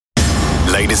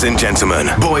Ladies and gentlemen,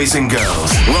 boys and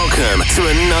girls, welcome to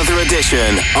another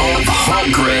edition of Hot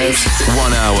Grooves.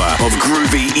 1 hour of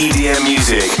groovy EDM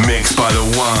music mixed by the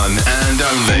one and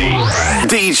only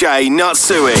DJ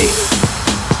Natsuj.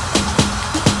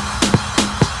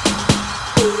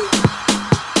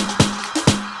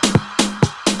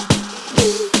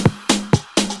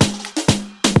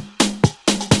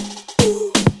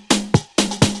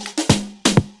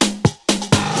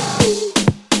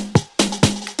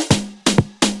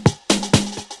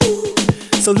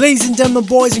 So ladies and gentlemen,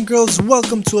 boys and girls,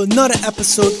 welcome to another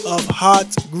episode of Hot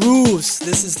Grooves.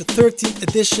 This is the 13th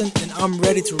edition and I'm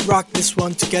ready to rock this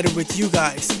one together with you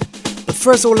guys. But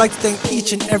first I would like to thank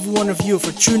each and every one of you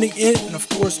for tuning in and of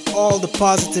course all the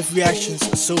positive reactions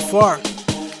so far.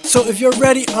 So if you're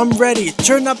ready, I'm ready.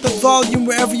 Turn up the volume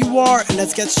wherever you are and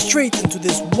let's get straight into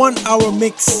this 1 hour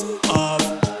mix of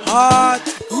Hot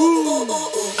Grooves.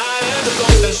 I had a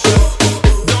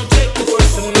confession, don't take it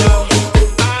personal.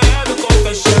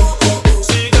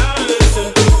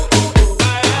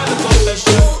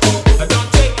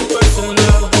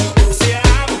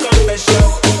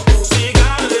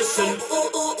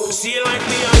 Yeah.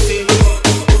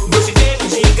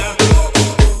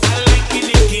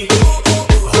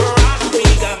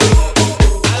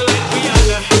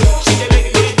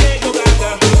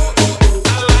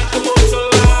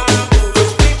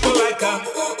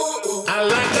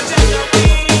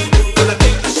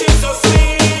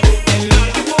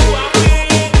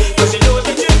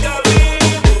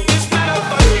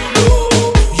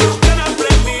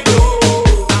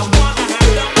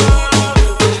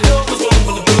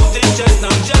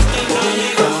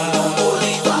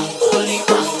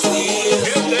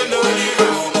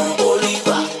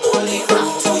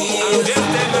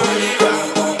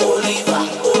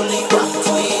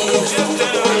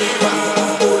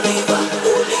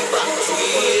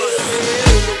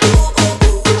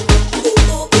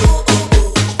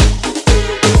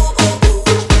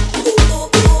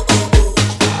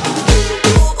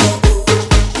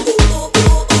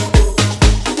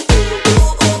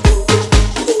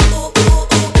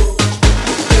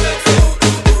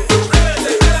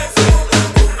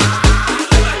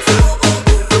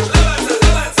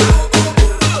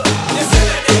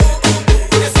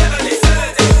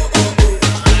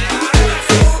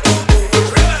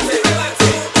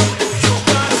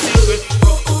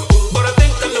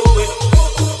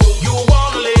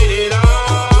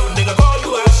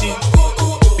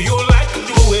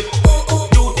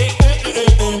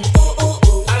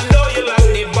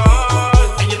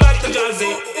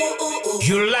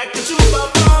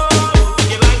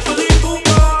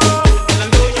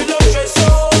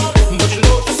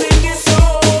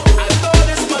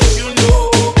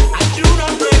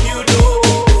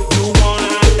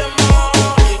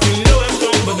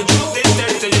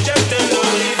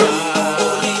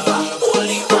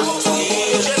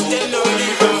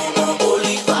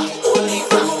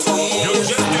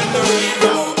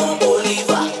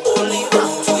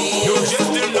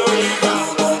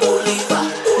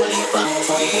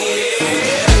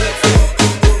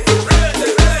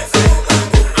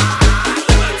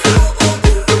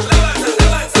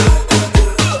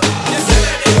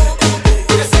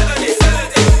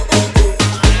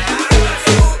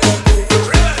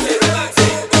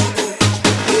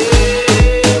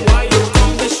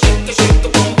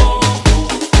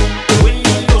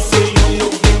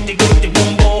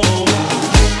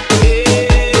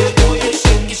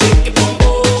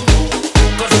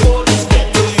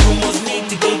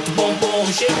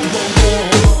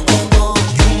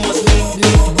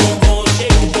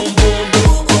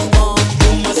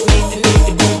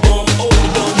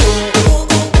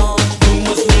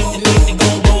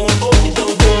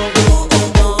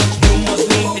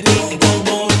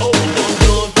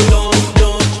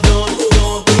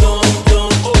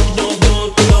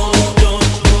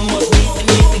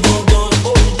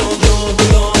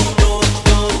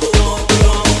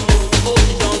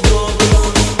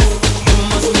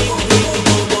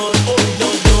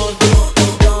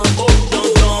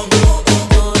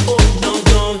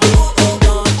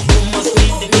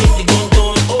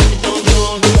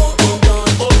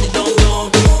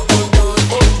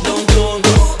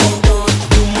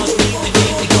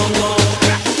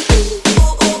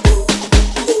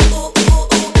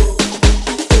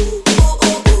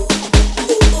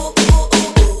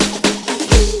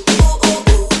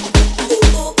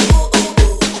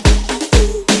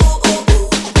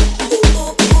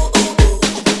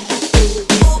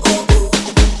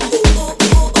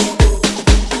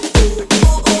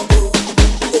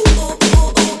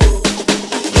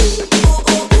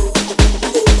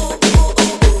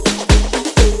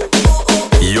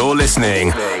 You're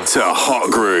listening to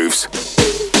Hot Grooves.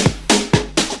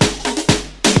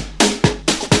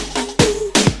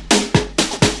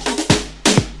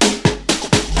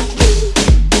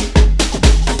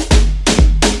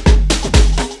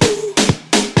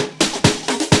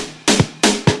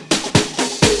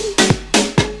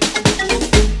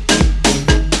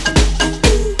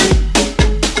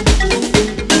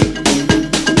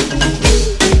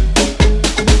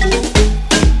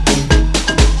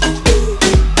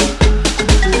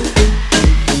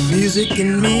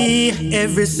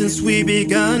 Ever since we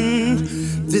begun,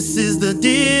 this is the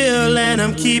deal and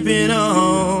I'm keeping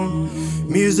on.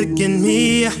 Music and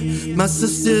me, my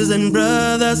sisters and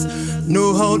brothers,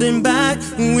 no holding back,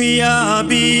 we are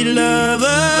beloved.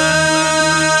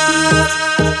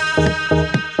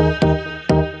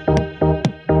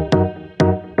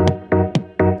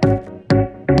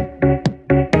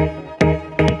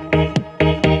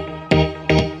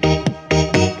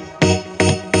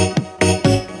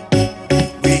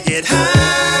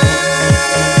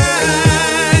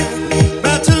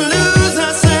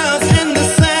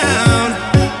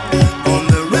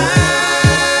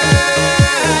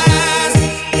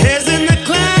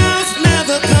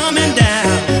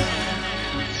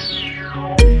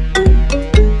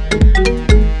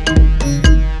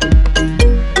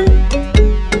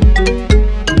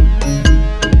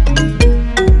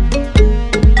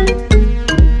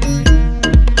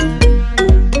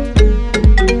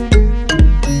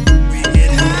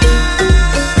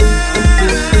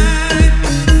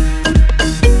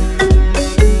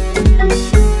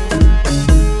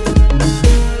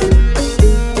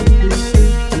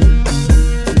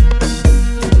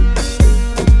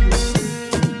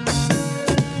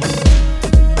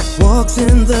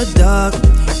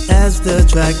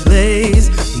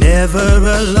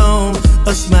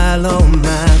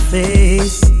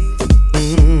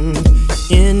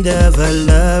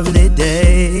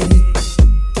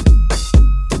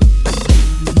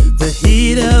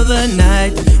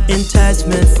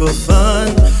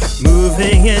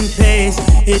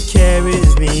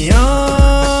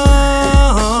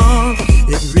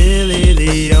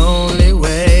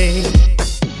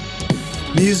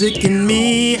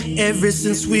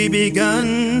 Since we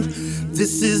begun,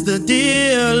 this is the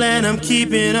deal and I'm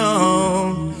keeping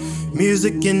on.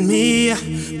 Music and me,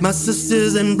 my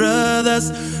sisters and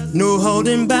brothers, no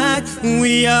holding back,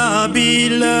 we are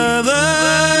beloved.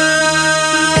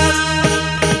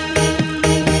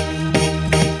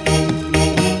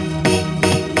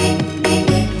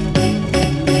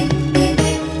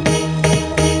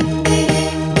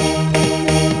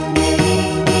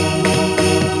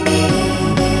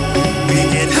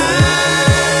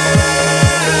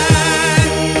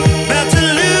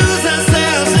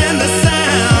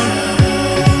 Coming down.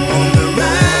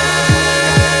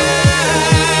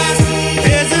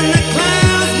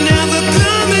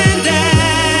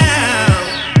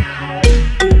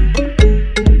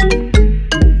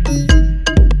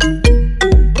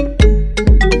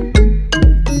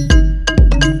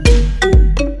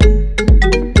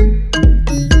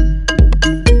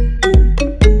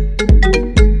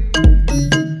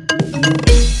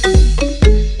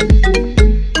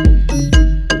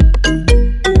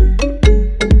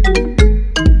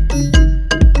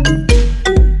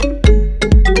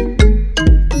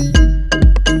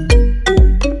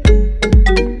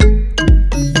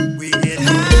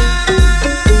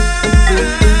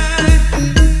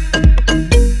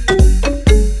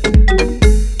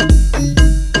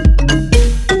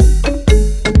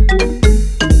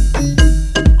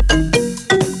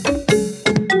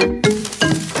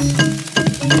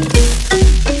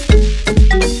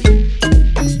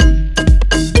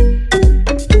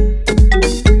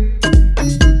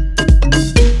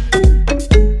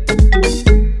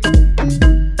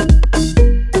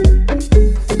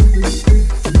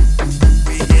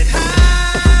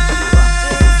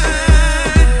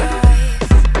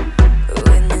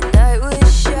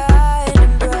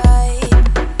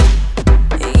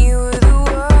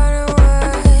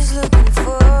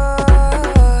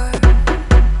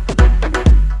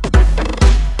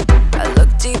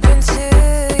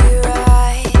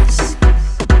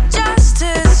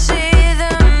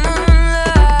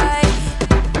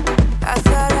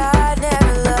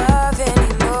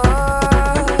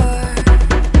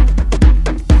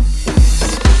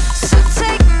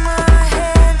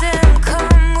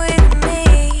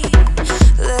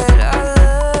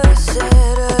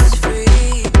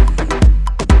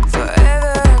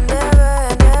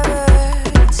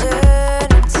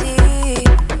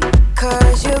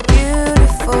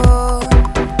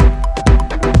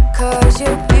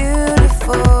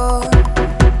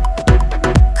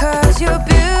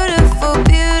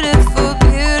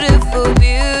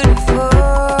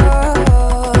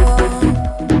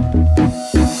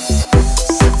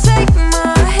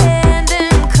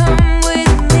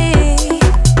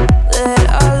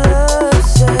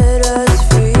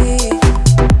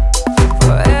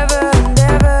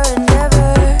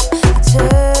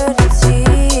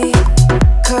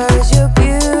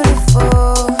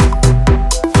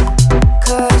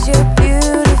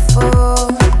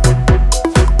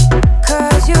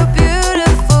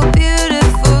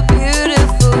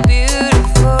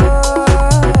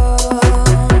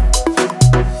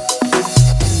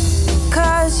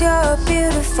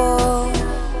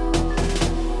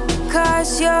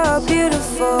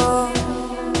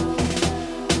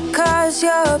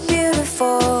 you're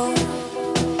beautiful.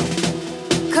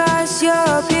 'Cause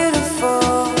you're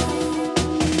beautiful.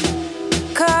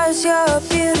 'Cause you're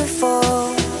beautiful.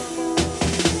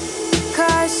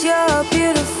 'Cause you're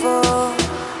beautiful.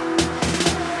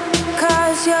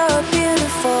 'Cause you're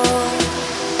beautiful.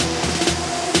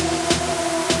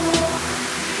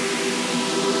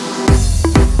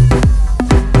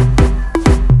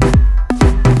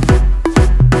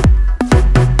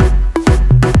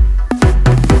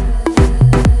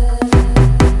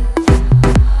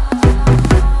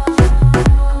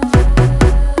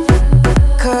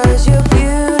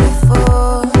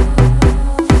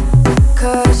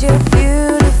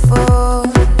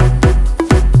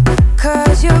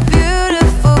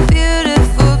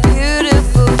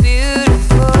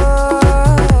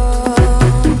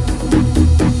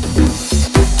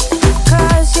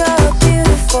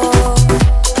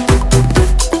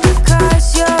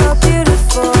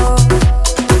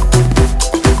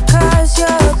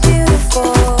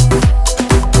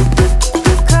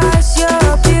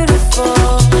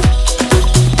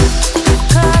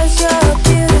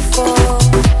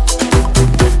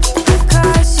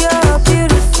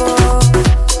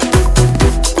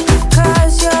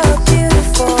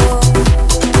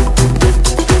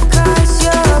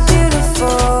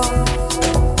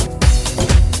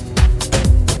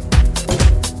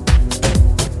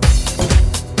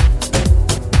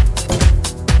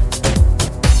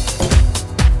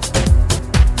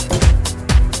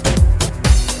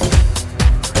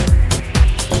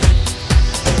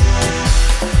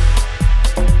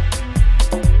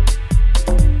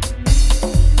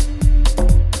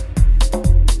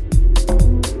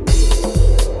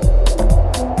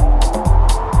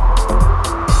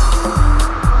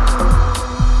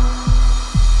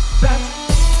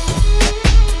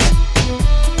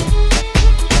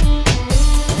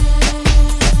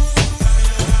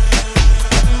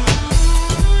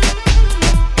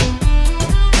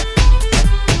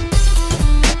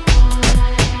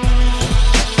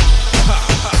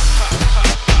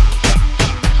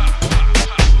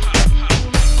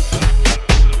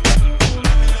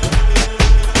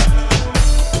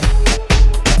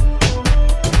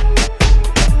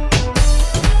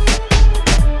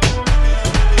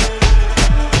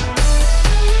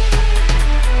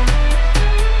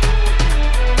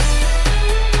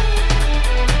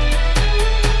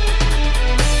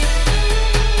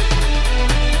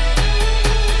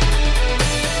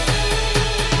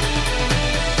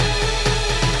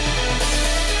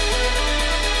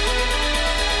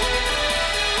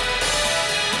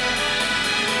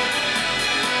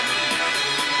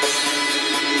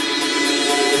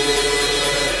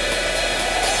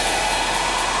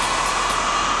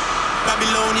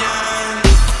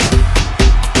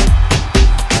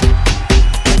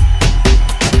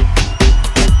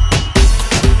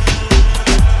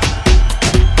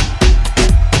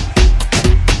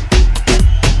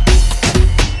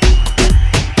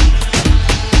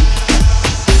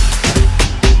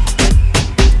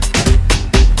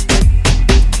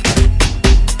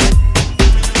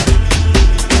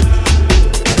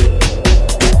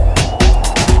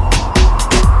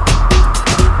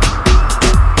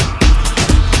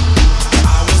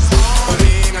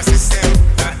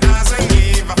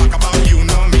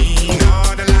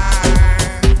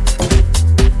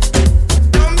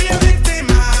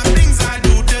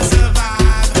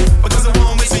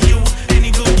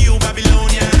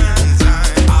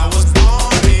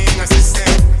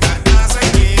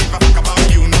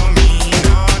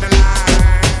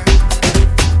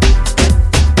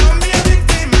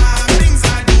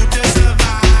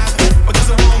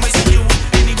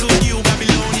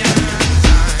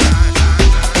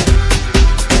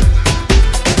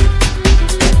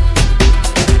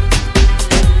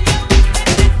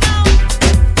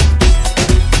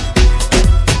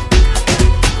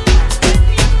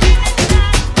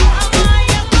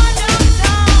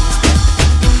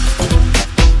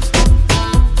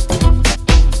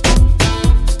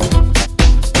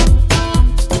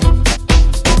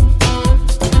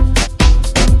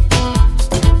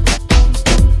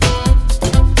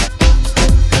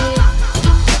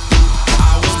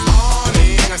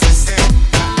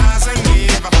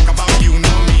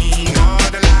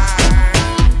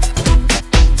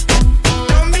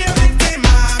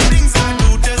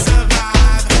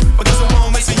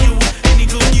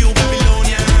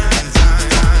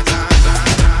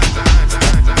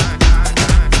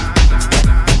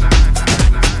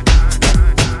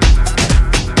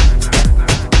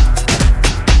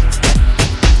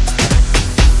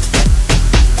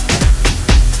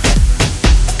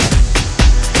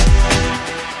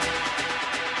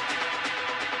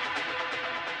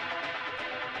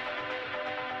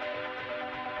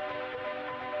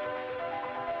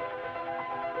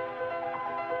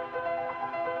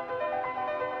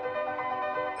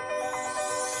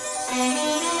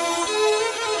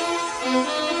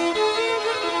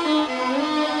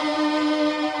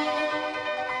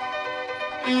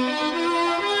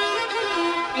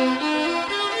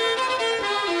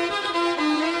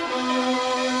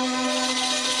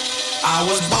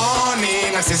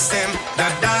 system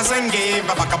that doesn't give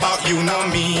a fuck about you, nor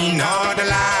me, nor the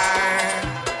lie.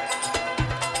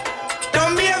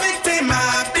 Don't be a victim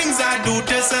of things I do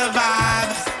to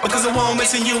survive, because I won't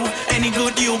miss you any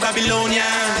good, you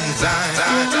Babylonians.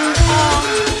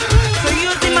 So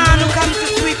you the man who comes to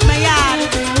sweep my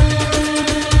yard,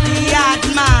 the yard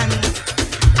man.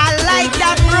 I like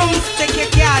that broomstick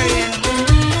you're carrying.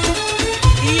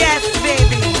 Yes,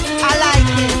 baby, I like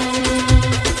it.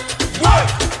 What?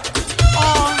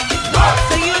 Oh,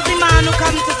 so you the man who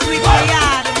comes to sweep my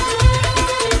yard,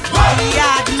 the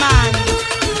yard man.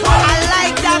 I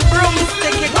like that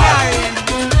broomstick you're carrying.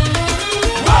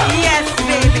 Yes,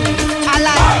 baby, I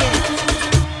like it.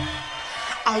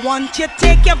 I want you to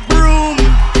take your broom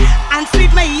and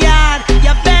sweep my yard.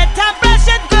 You better brush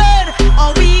it good,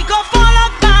 or we go fall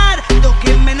out bad. Don't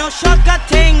give me no shortcut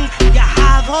thing. You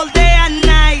have all day and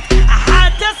night. I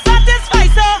had to satisfy,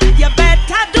 so you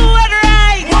better do it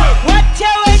right. What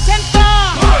you waiting for?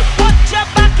 Put your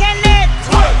back in it,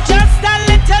 just a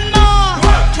little more.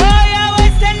 Throw your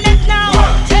waist in it now.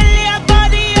 Tell your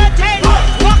body you're ten.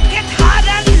 Walk it hard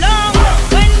and long.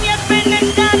 When you finish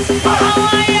that, how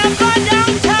are you go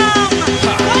downtown?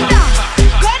 Go down,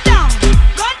 go down,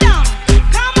 go down.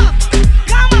 Come up,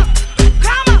 come up,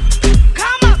 come up,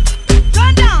 come up. Go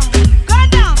down, go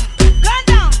down, go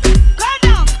down, go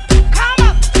down. Come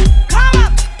up, come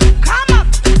up, come up,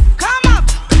 come up.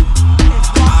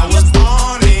 I was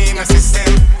born in a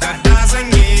system that doesn't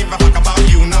give a fuck about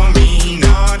you, nor me,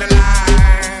 nor the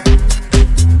lie.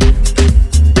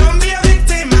 Don't be a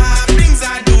victim of things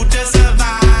I do to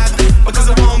survive, because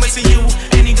I won't miss you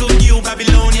any good, you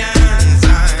Babylonians.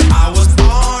 I was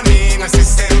born in a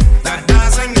system that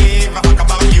doesn't give a fuck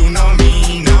about you, nor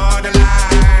me, nor the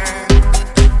lie.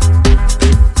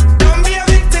 Don't be a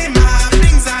victim of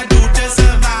things I do to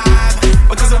survive,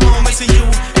 because I won't miss you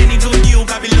any good, you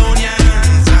Babylonians.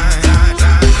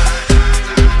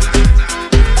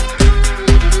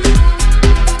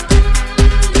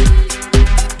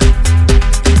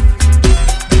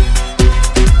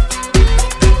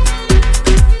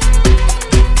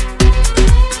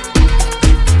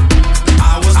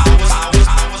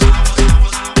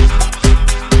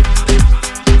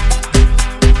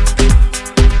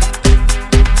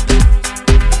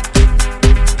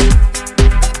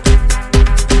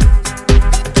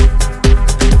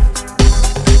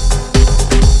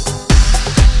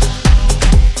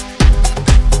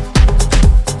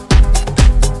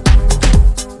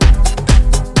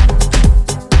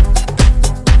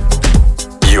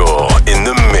 You're in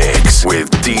the mix with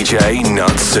DJ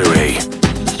Natsuj.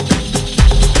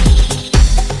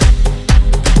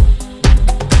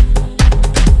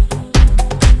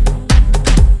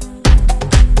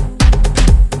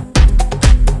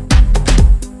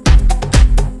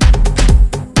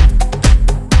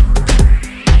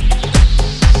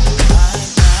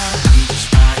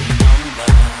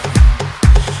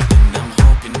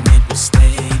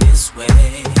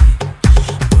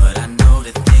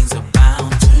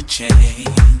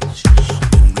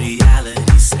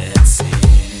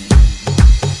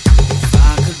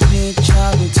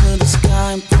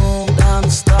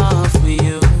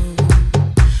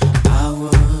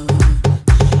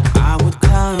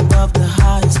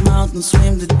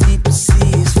 Swim the deepest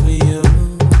seas for you.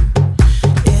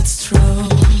 It's true.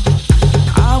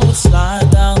 I would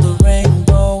slide down the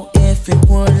rainbow if it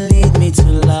would lead me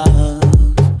to love,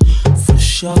 for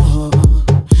sure.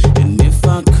 And if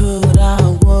I could, I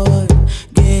would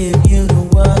give you the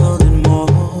world and more.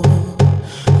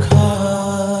 'Cause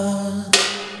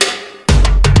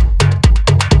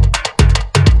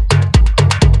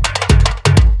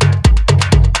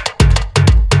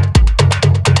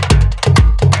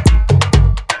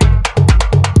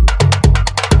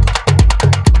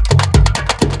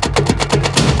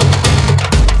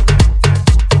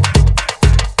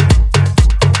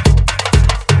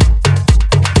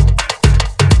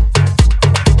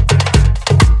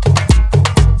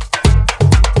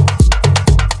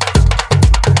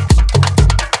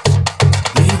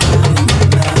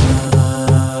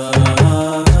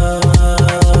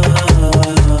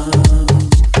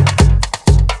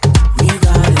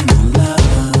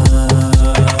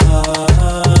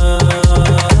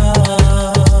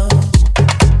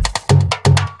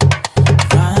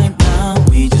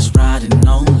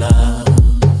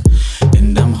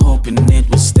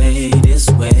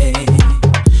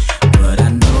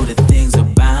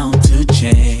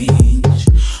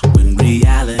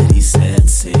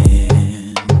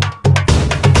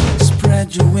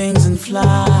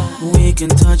we can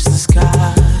touch the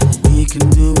sky, we can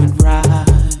do it right.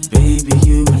 Baby,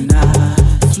 you and I,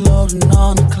 floating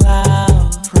on a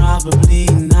cloud, probably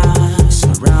not.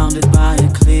 surrounded by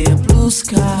a clear blue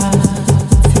sky.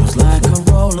 Feels like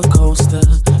a roller coaster,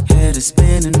 head is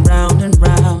spinning round and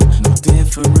round. No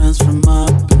difference from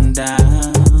up and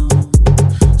down.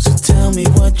 So tell me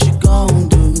what you gon'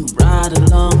 do. Ride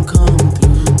along, come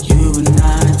through. You and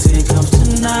I take off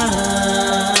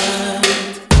tonight.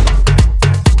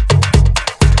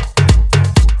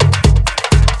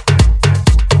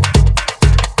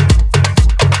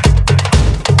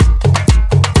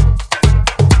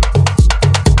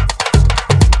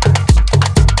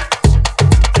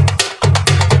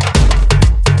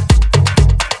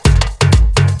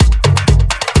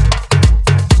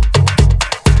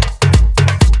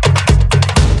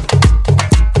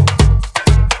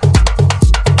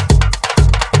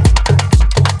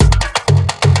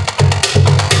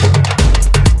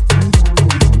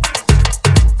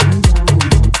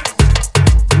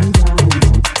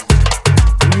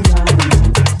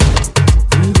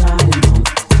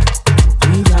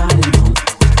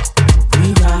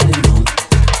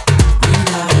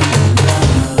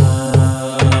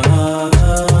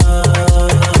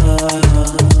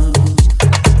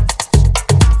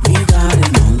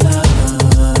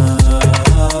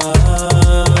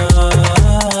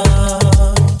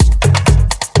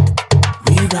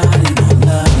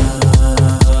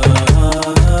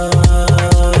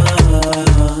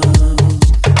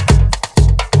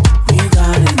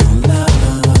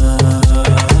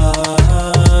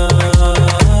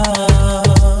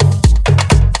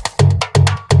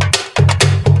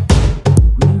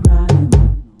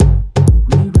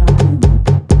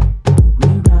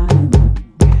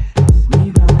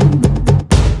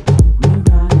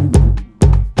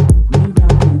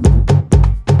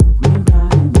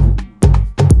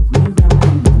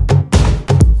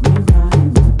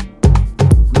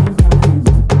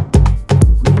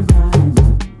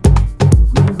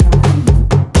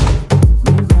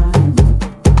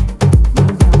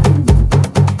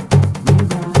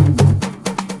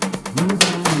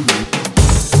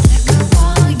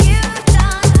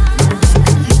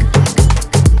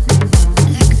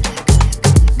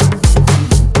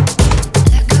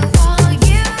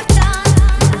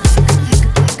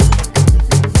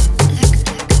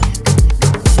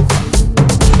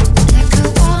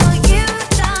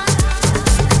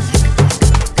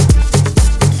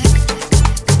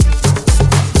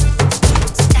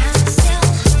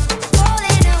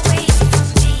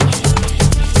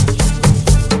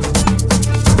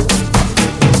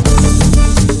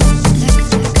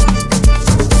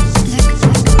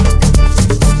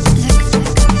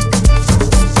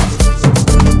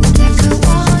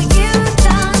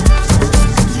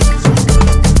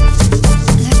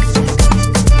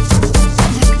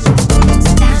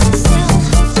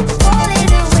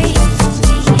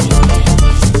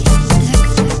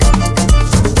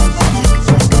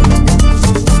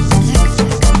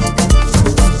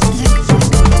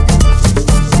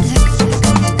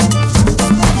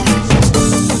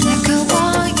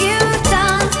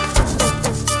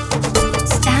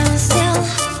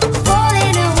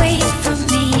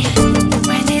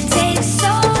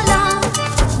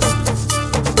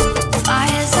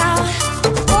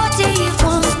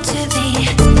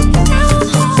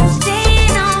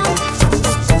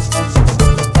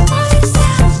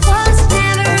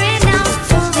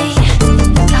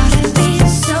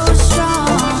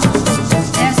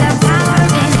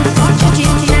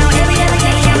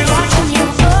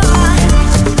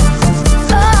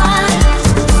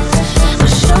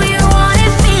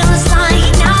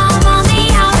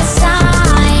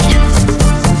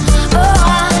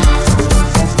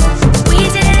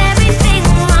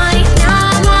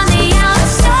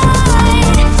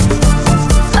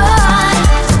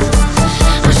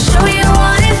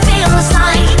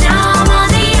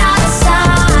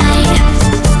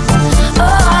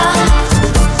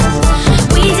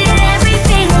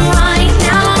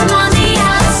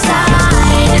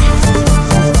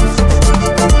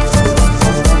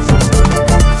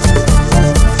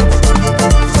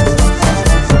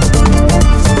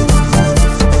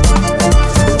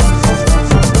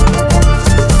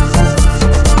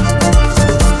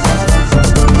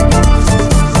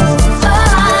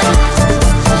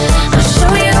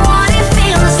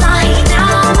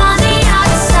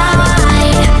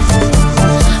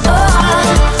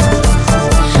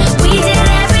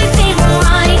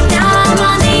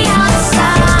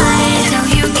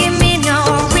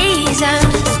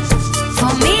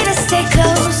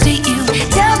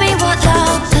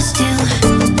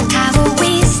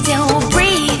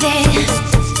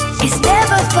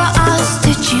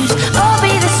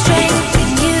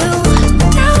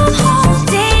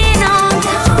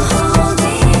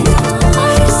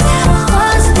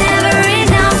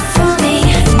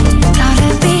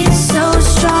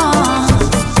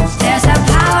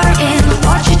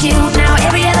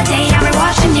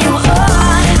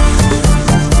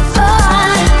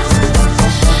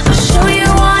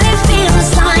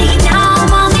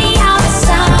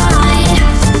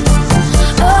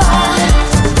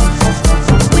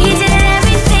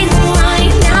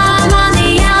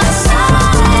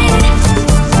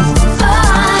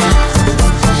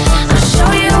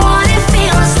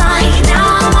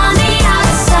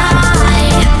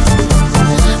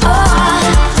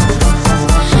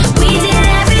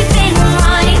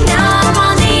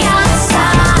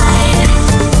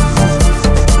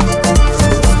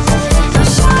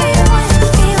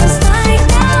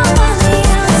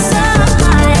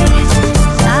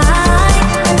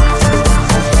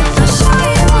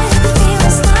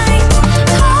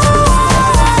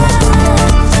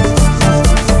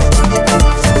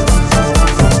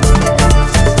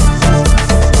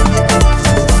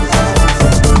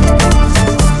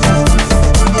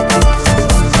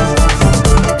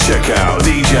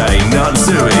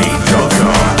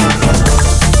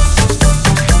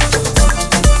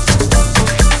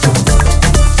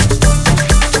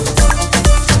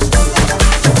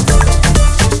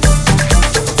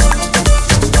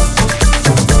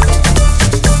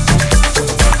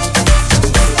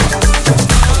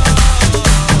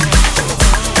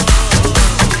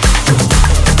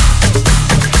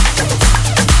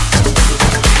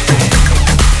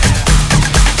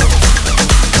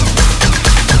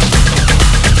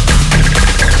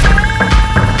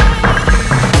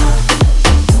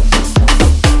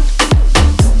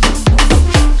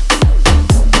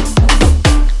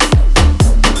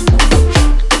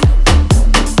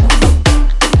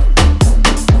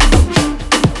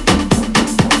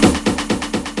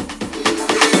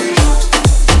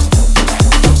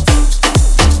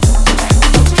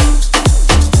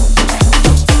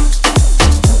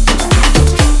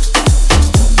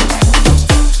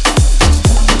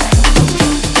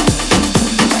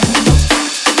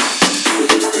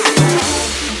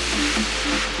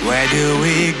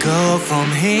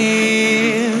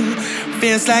 here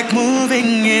feels like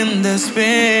moving in the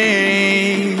space.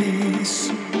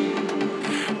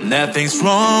 Nothing's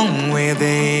wrong with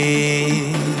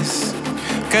this,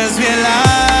 'cause we're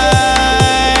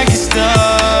like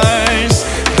stars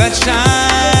that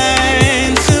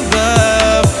shine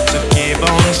above. So keep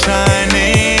on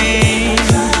shining,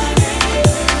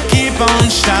 keep on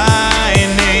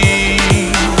shining.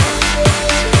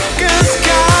 'Cause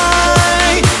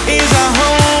sky is our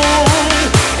home,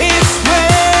 it's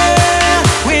where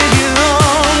we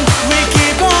belong. We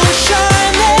keep on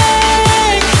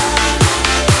shining,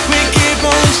 we keep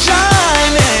on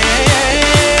shining.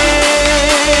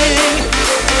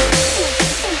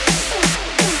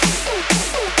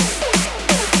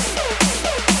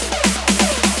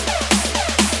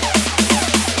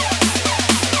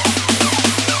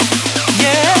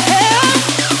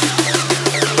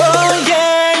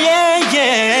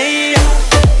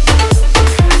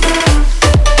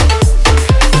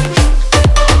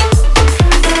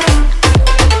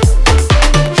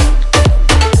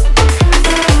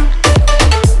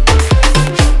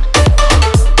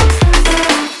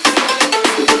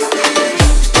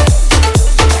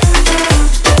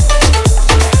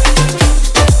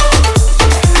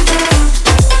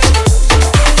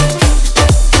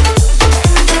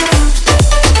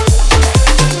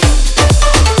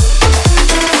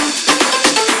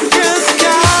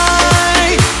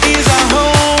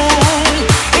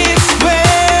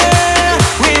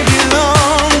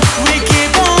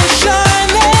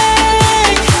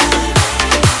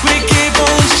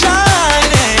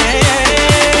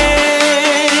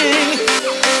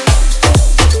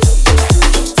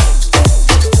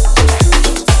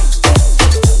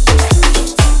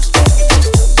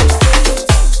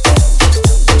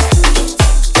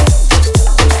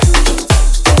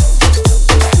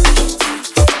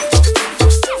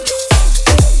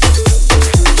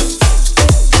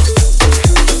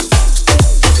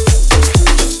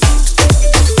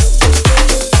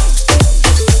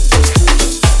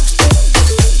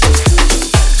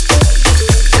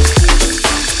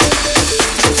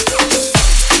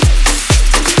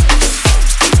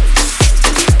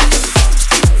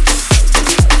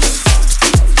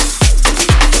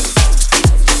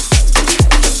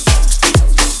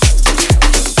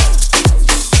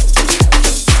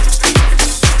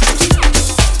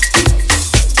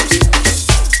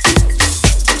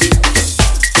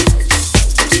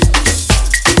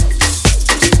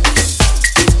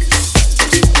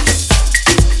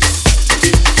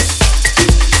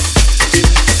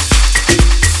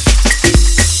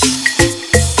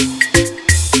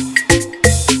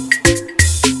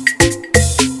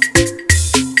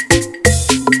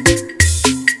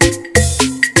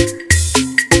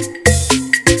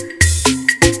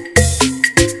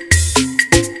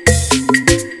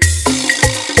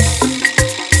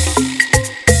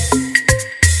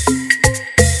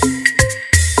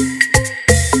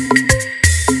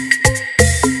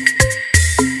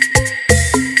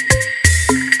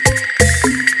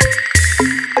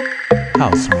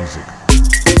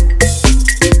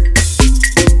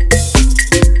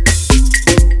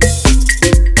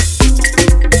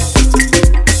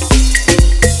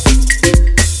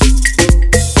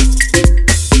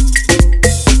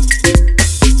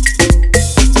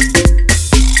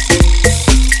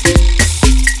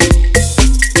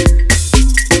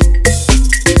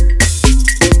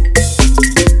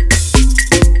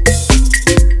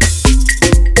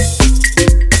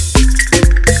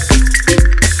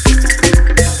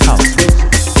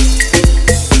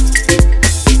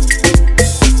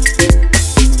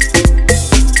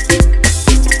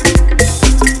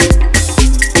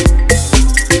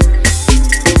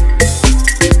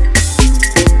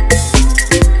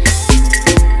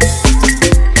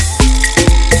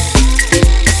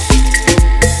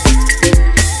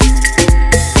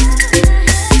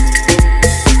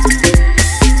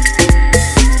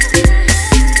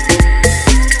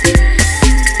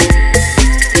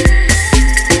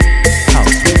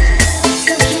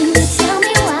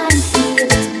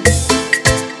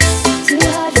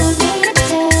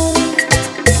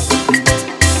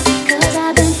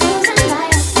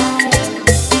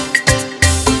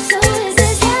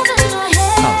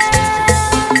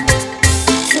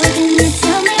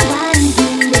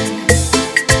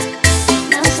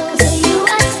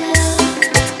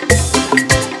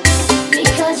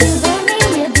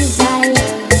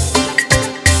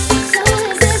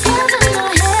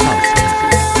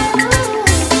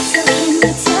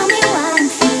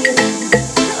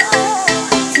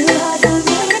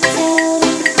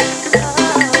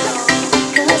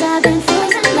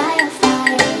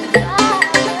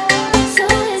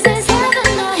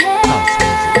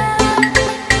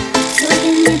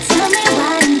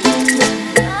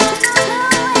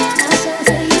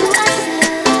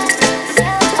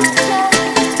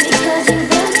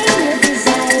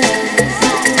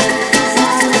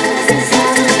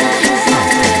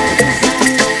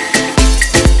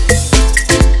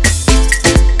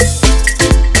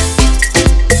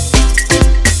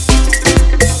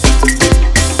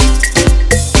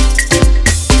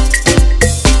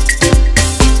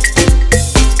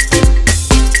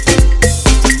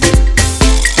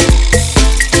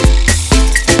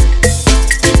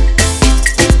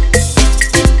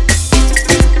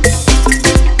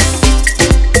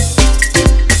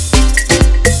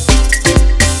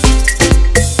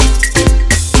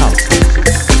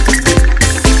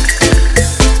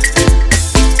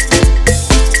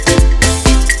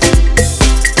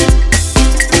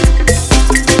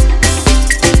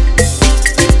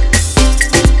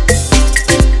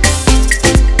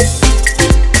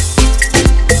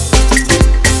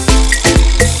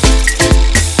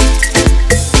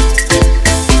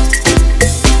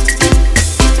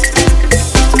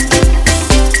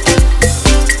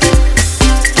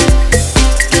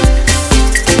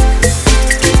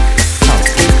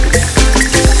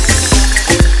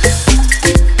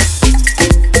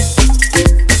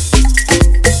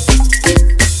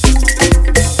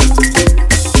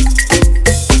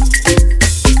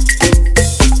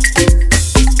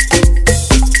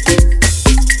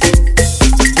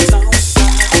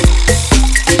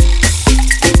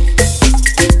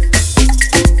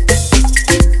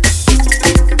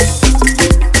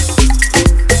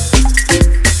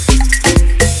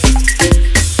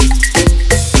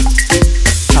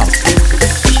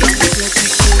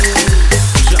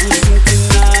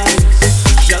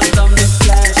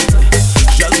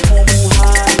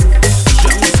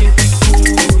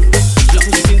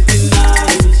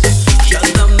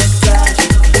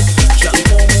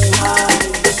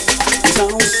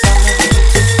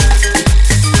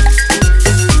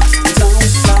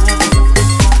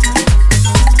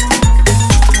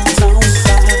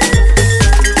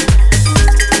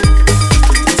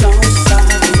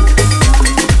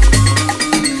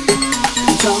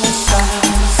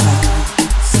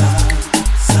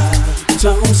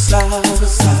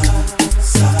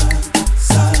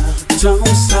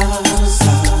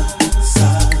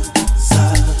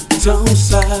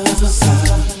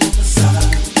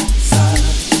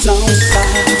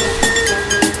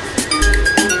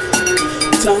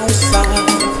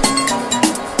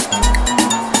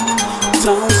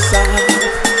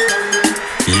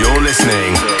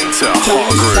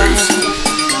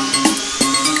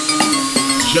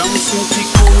 Já me senti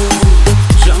cool,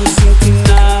 já me senti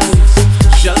nice.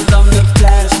 Já dá-me na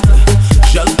testa,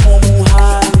 já lhe como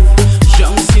high. Já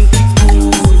me senti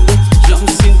cool, já me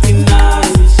senti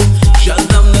nice. Já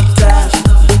dá-me na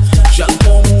testa, já lhe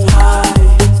como high.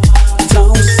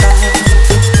 Tão sad,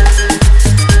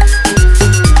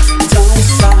 tão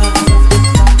sad,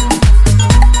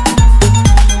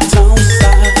 tão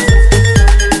sad,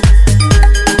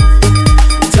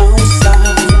 tão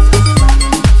sad.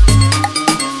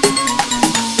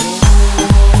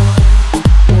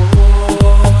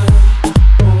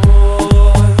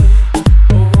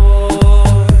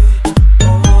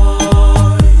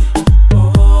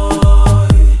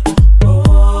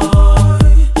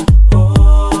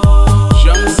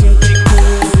 Já me senti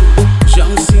cool, já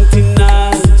me senti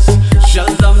nice. Já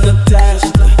lhe dá-me na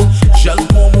testa, já lhe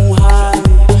como high.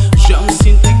 Já me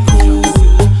senti cool,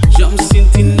 já me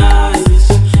senti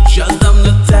nice. Já lhe dá-me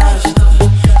na testa,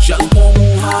 já lhe como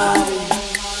high.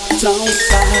 Tão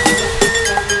sad,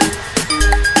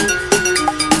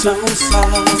 tão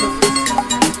sad,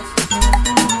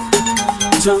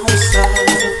 tão sad, tão sad.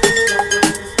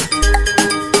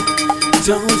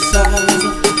 Don't sad, don't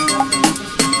sad,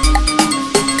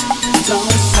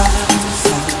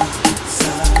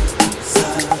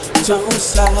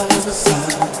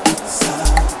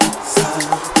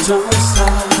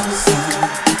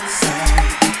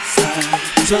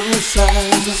 don't sad,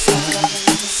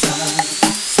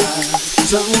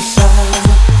 don't sad.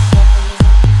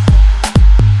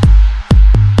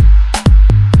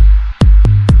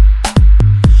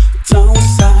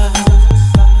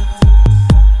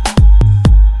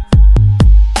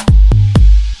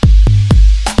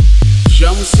 Já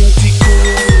me senti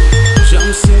cool, já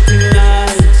me senti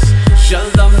nice. Já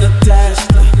lhe dá-me na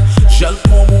testa, já lhe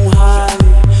como high.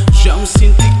 Já me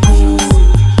senti cool,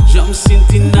 já me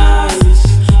senti nice.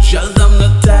 Já lhe dá-me na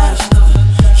testa,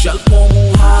 já lhe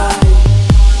como high.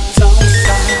 Tão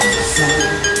sad, tão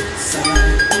sad,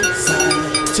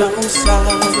 tão sad,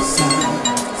 tão sad.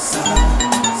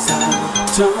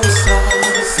 Don't sad,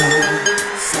 don't sad,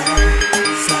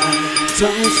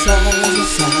 don't sad, don't sad,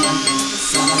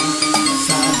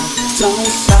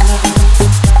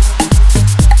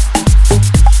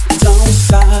 don't sad, don't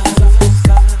sad,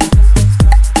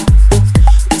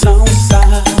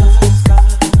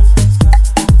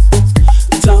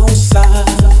 don't sad,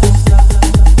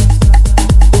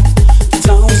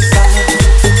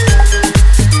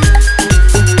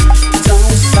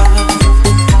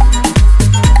 don't sad.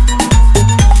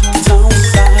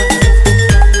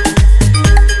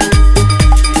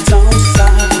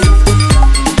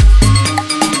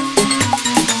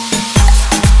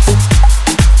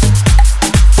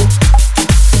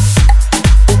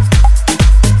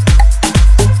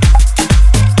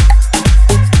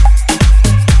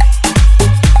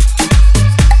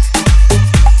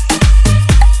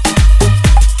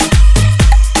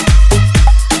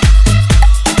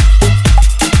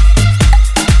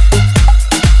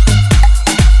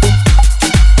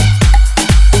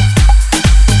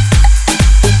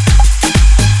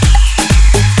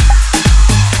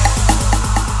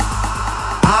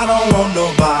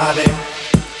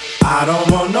 I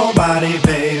don't want nobody,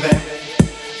 baby,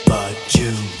 but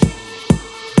you.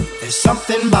 There's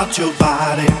something about your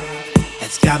body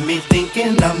that's got me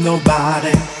thinking of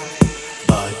nobody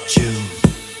but you.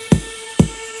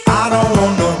 I don't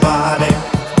want nobody,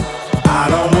 I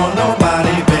don't want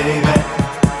nobody, baby,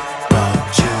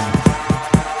 but you.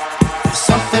 There's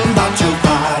something about your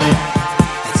body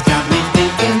that's got me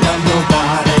thinking of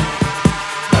nobody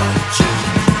but you.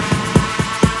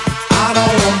 I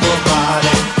don't want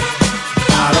nobody,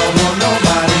 I don't want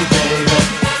nobody, baby,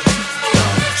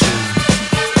 but you.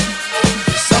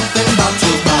 There's something about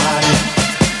your body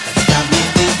that's got me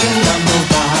thinking of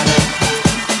nobody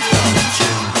but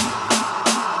you.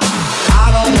 I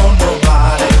don't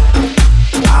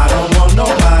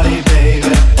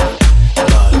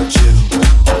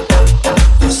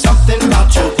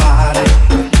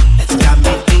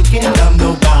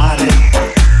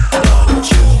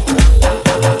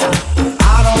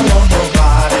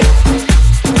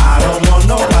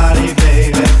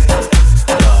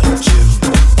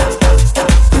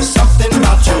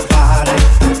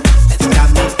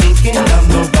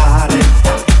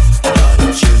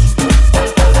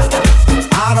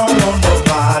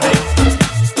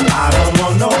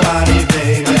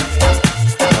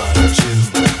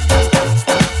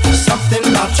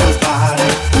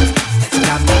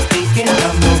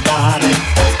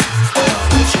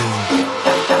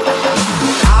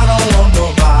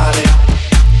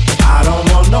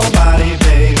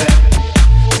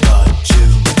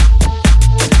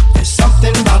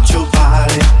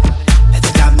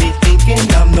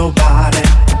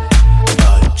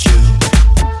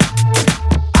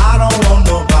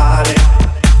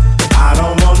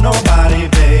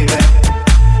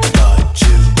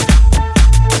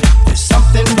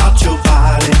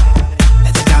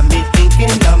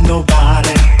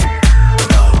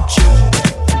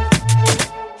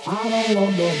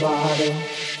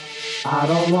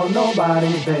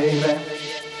nobody, baby,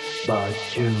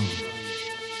 but you.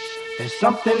 There's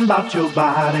something about your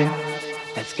body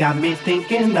that's got me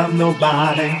thinking of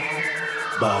nobody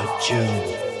but you.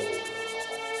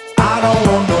 I don't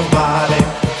want nobody,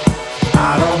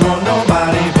 I don't want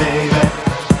nobody, baby,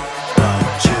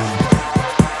 but you.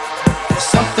 There's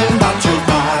something about your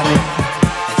body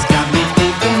that's got me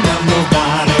thinking of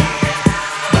nobody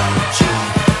but you.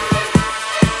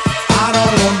 I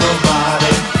don't want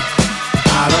nobody,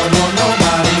 I don't want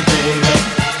nobody, baby,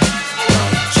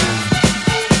 but you.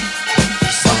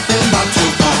 There's something about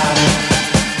your body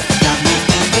that's got me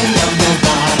thinking of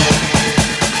nobody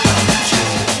but you.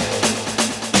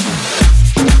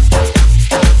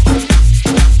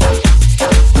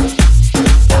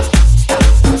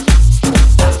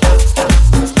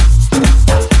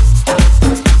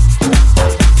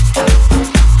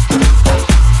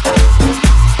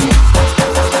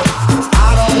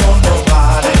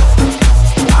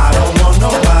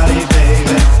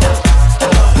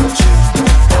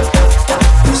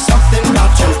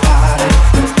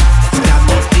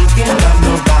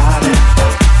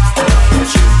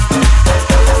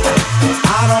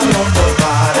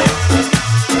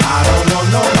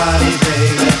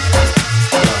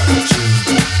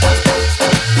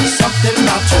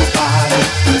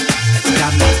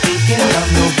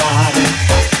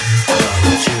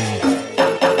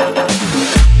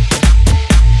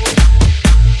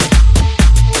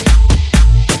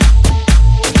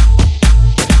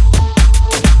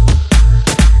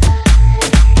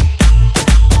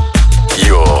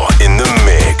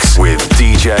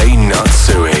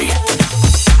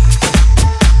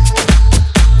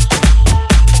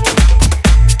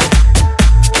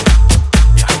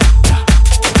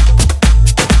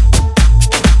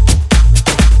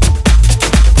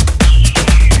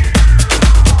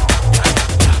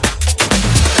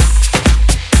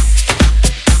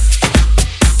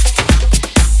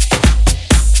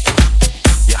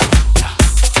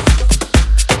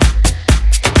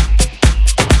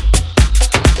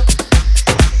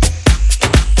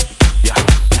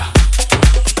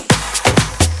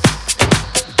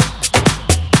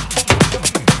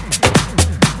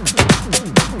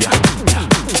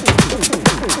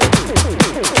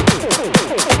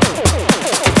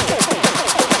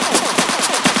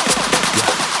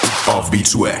 Offbeat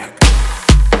swag.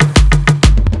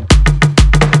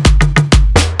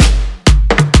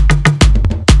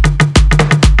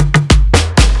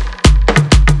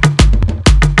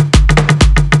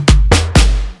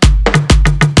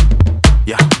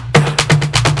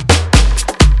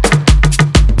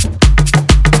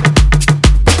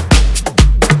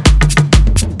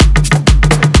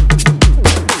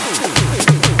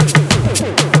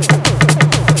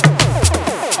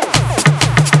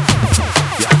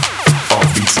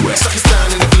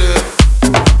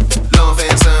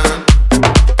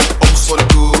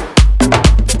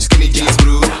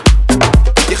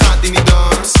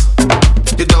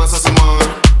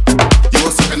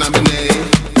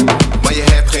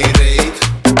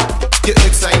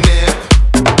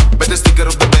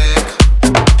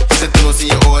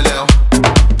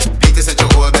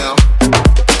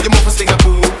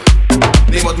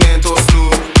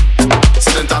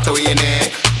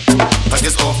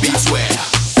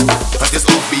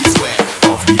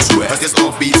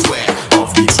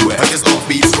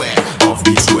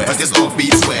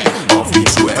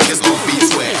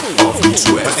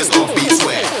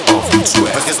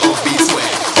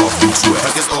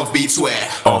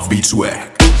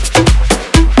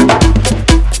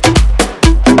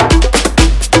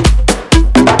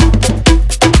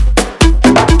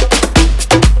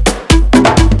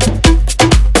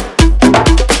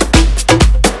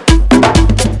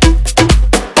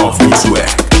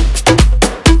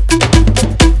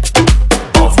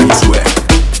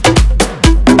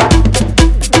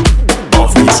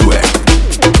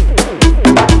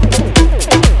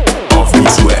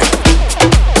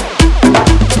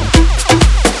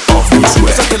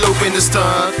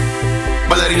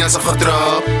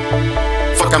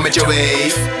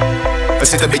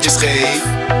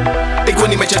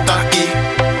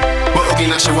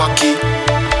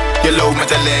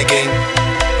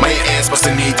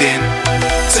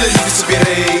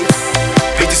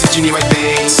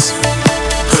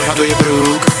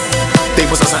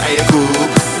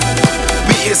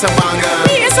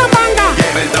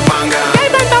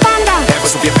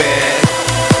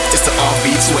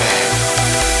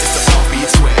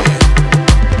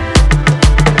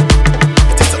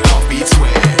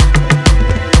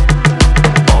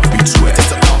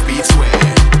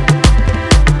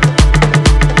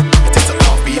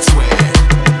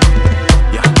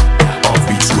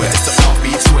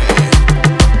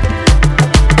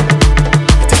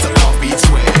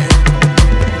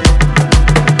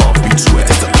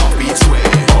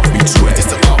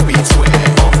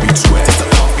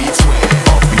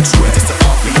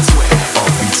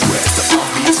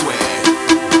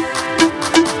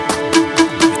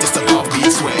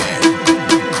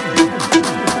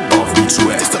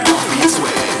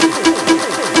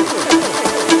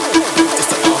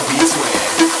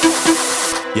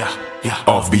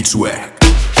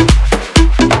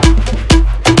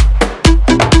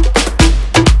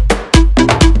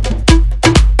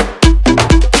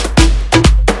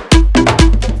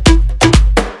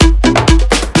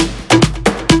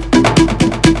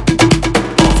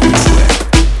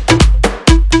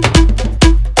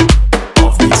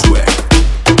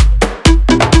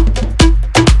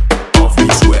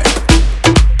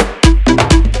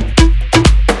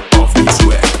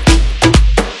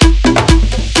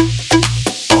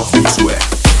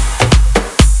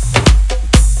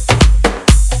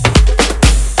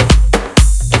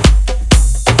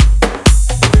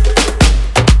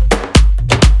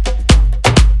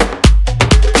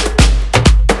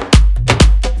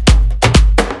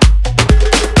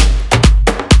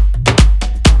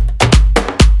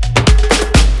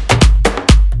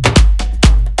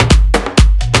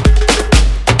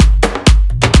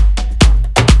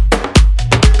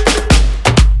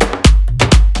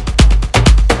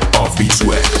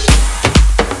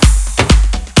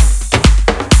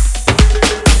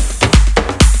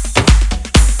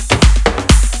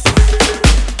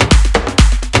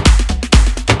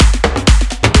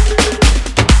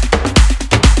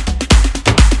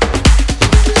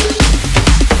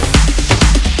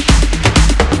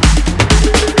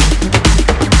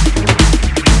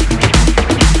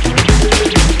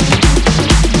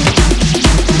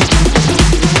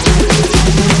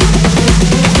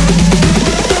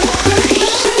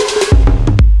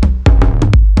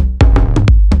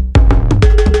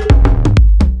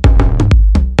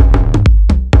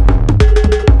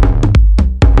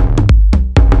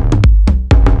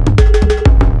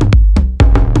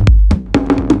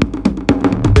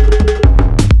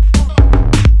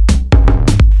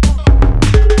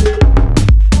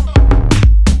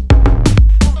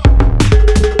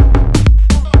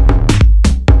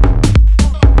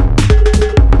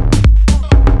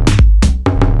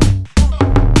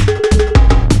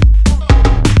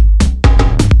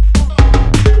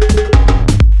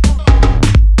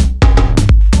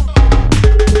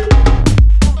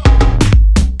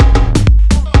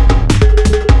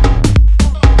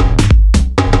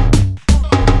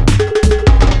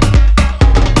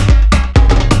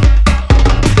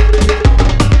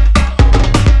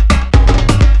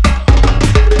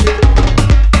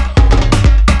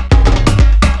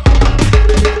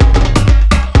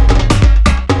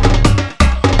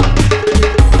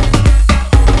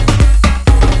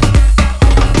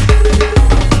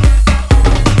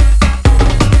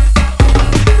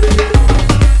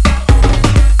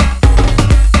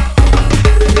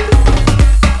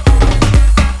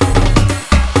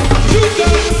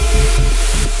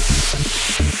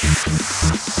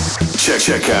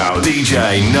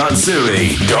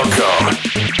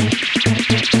 DJNatsuj.com.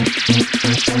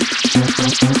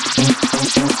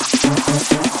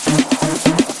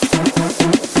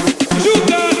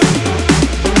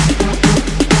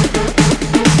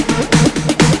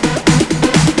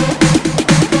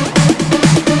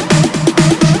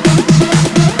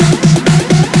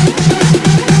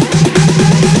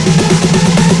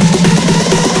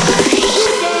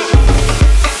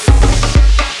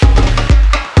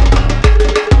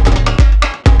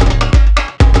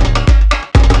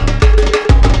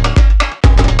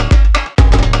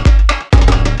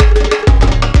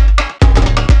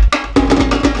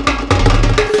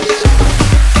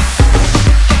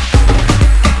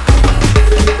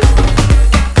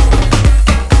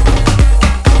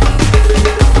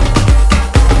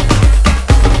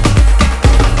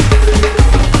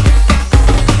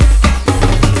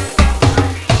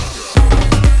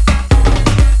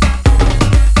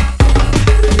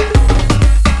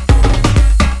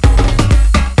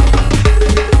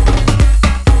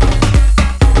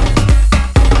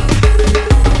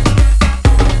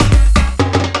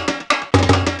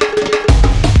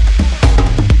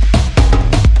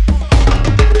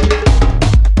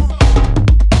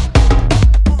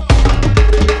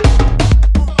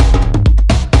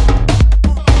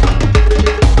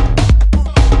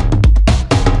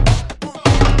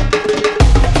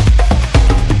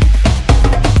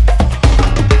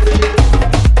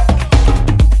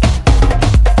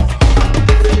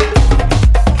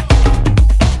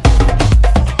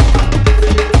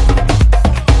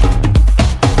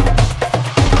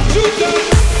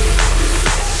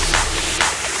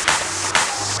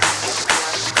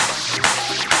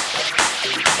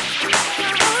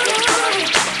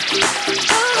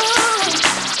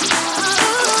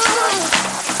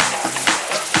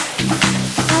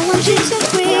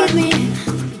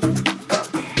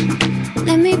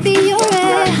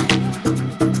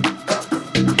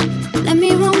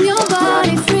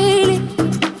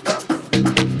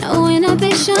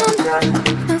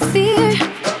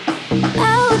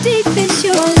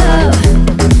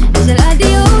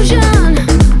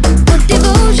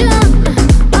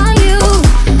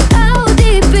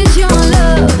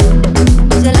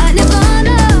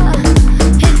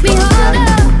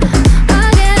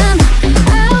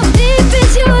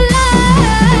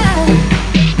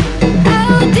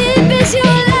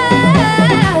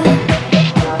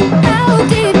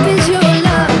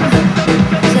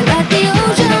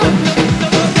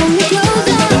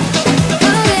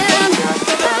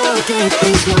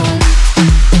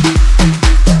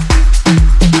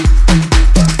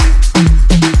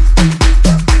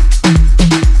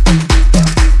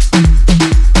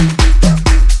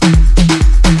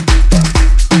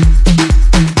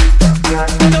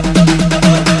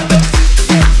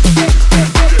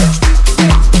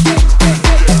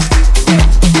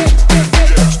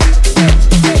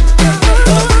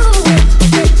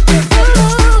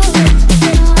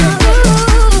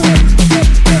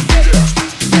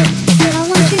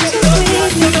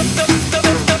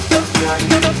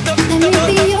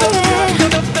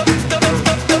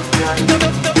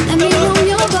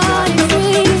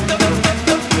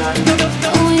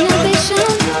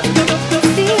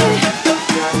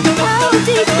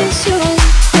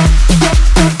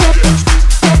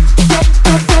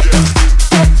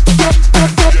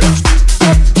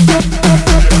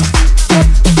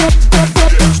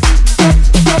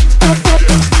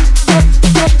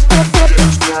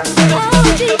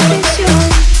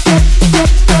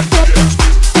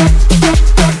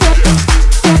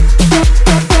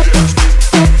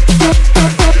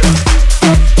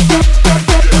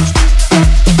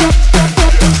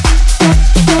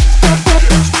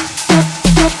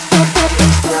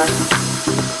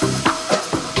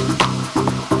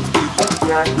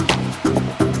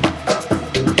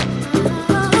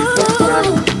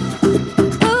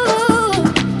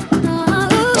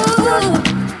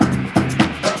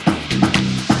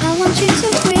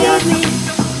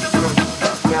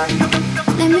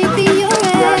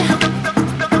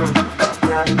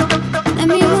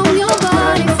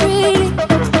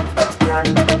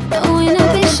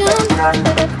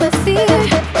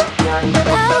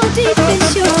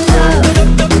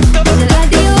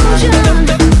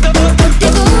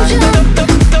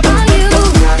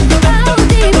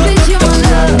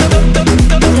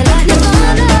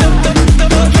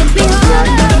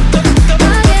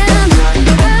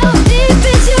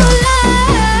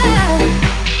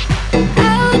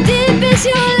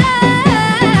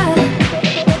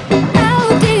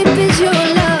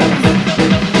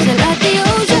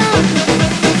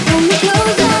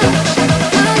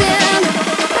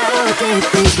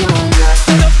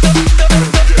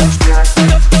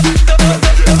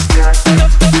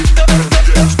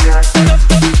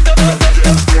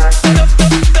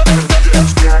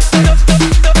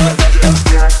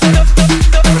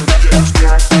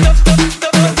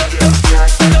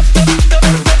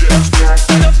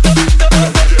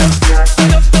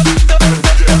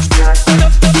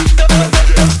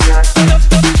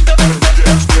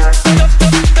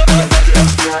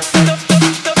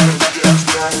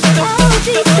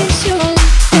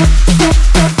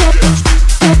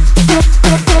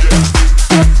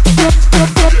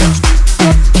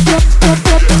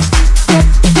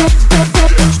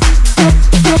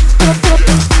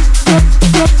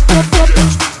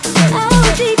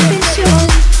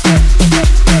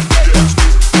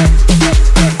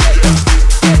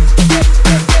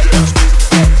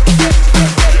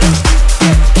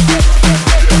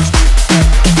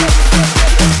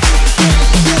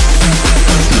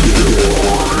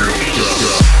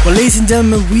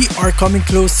 gentlemen, we are coming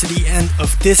close to the end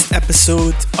of this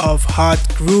episode of Hot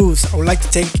Grooves. I would like to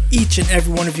thank each and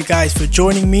every one of you guys for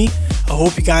joining me. I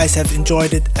hope you guys have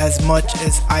enjoyed it as much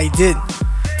as I did.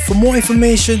 For more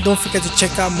information, don't forget to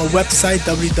check out my website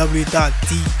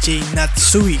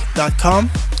www.djnatsui.com,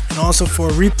 and also for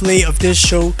a replay of this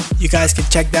show, you guys can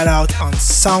check that out on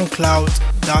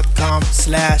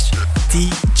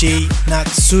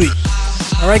soundcloud.com/djnatsui.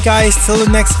 Alright guys, till the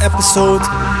next episode,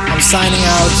 I'm signing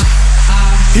out.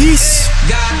 Peace!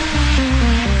 Got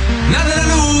nothing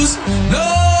to lose, no.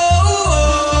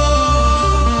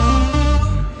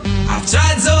 I've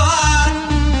tried so hard,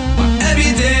 but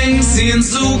everything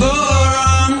seems to go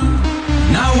wrong.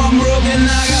 Now I'm broken,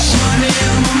 I got money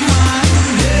on my mind,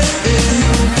 yeah, yeah.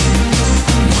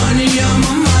 Money on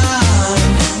my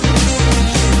mind,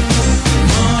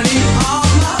 money on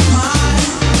my mind.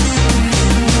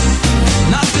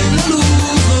 Nothing to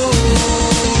lose,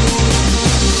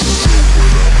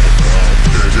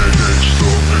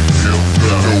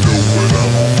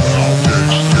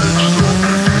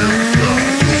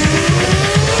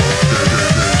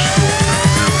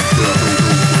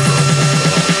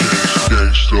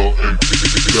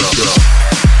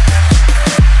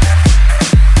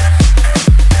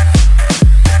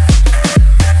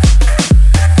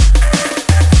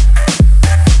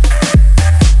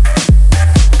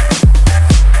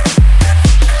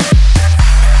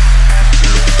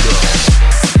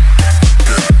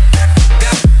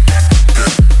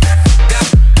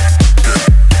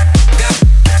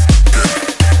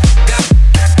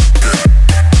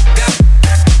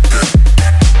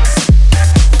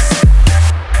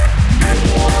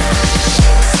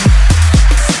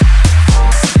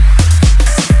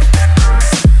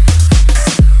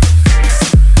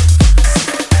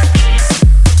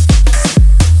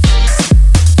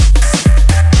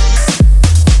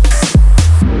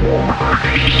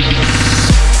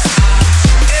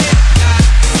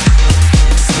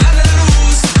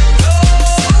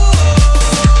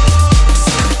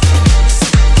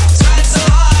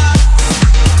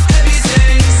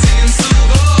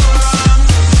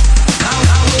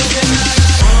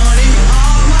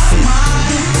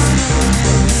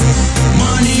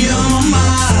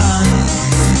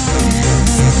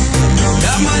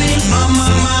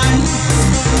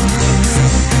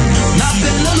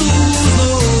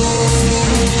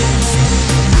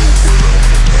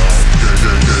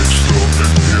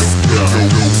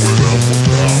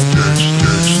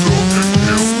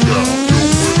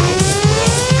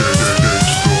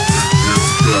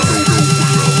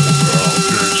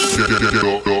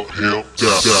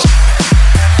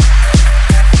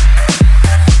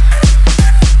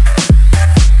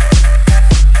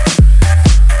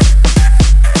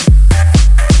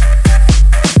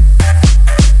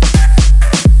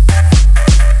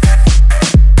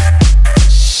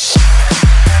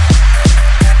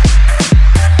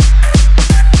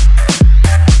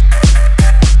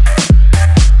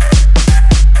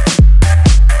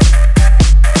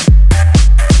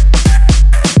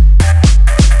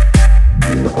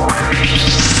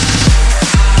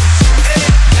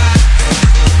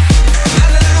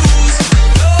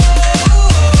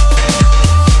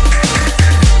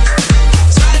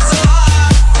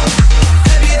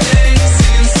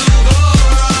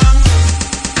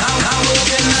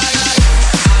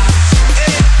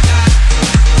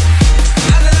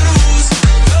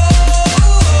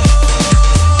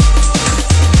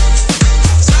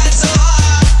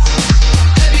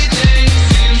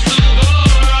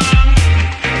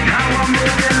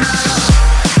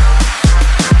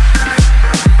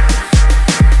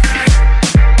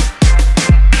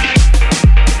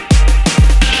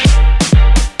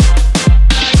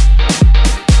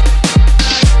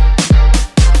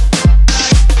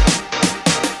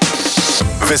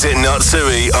 Visit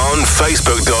Natsui on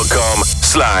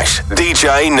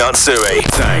Facebook.com/DJ Natsui.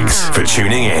 Thanks for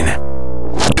tuning in.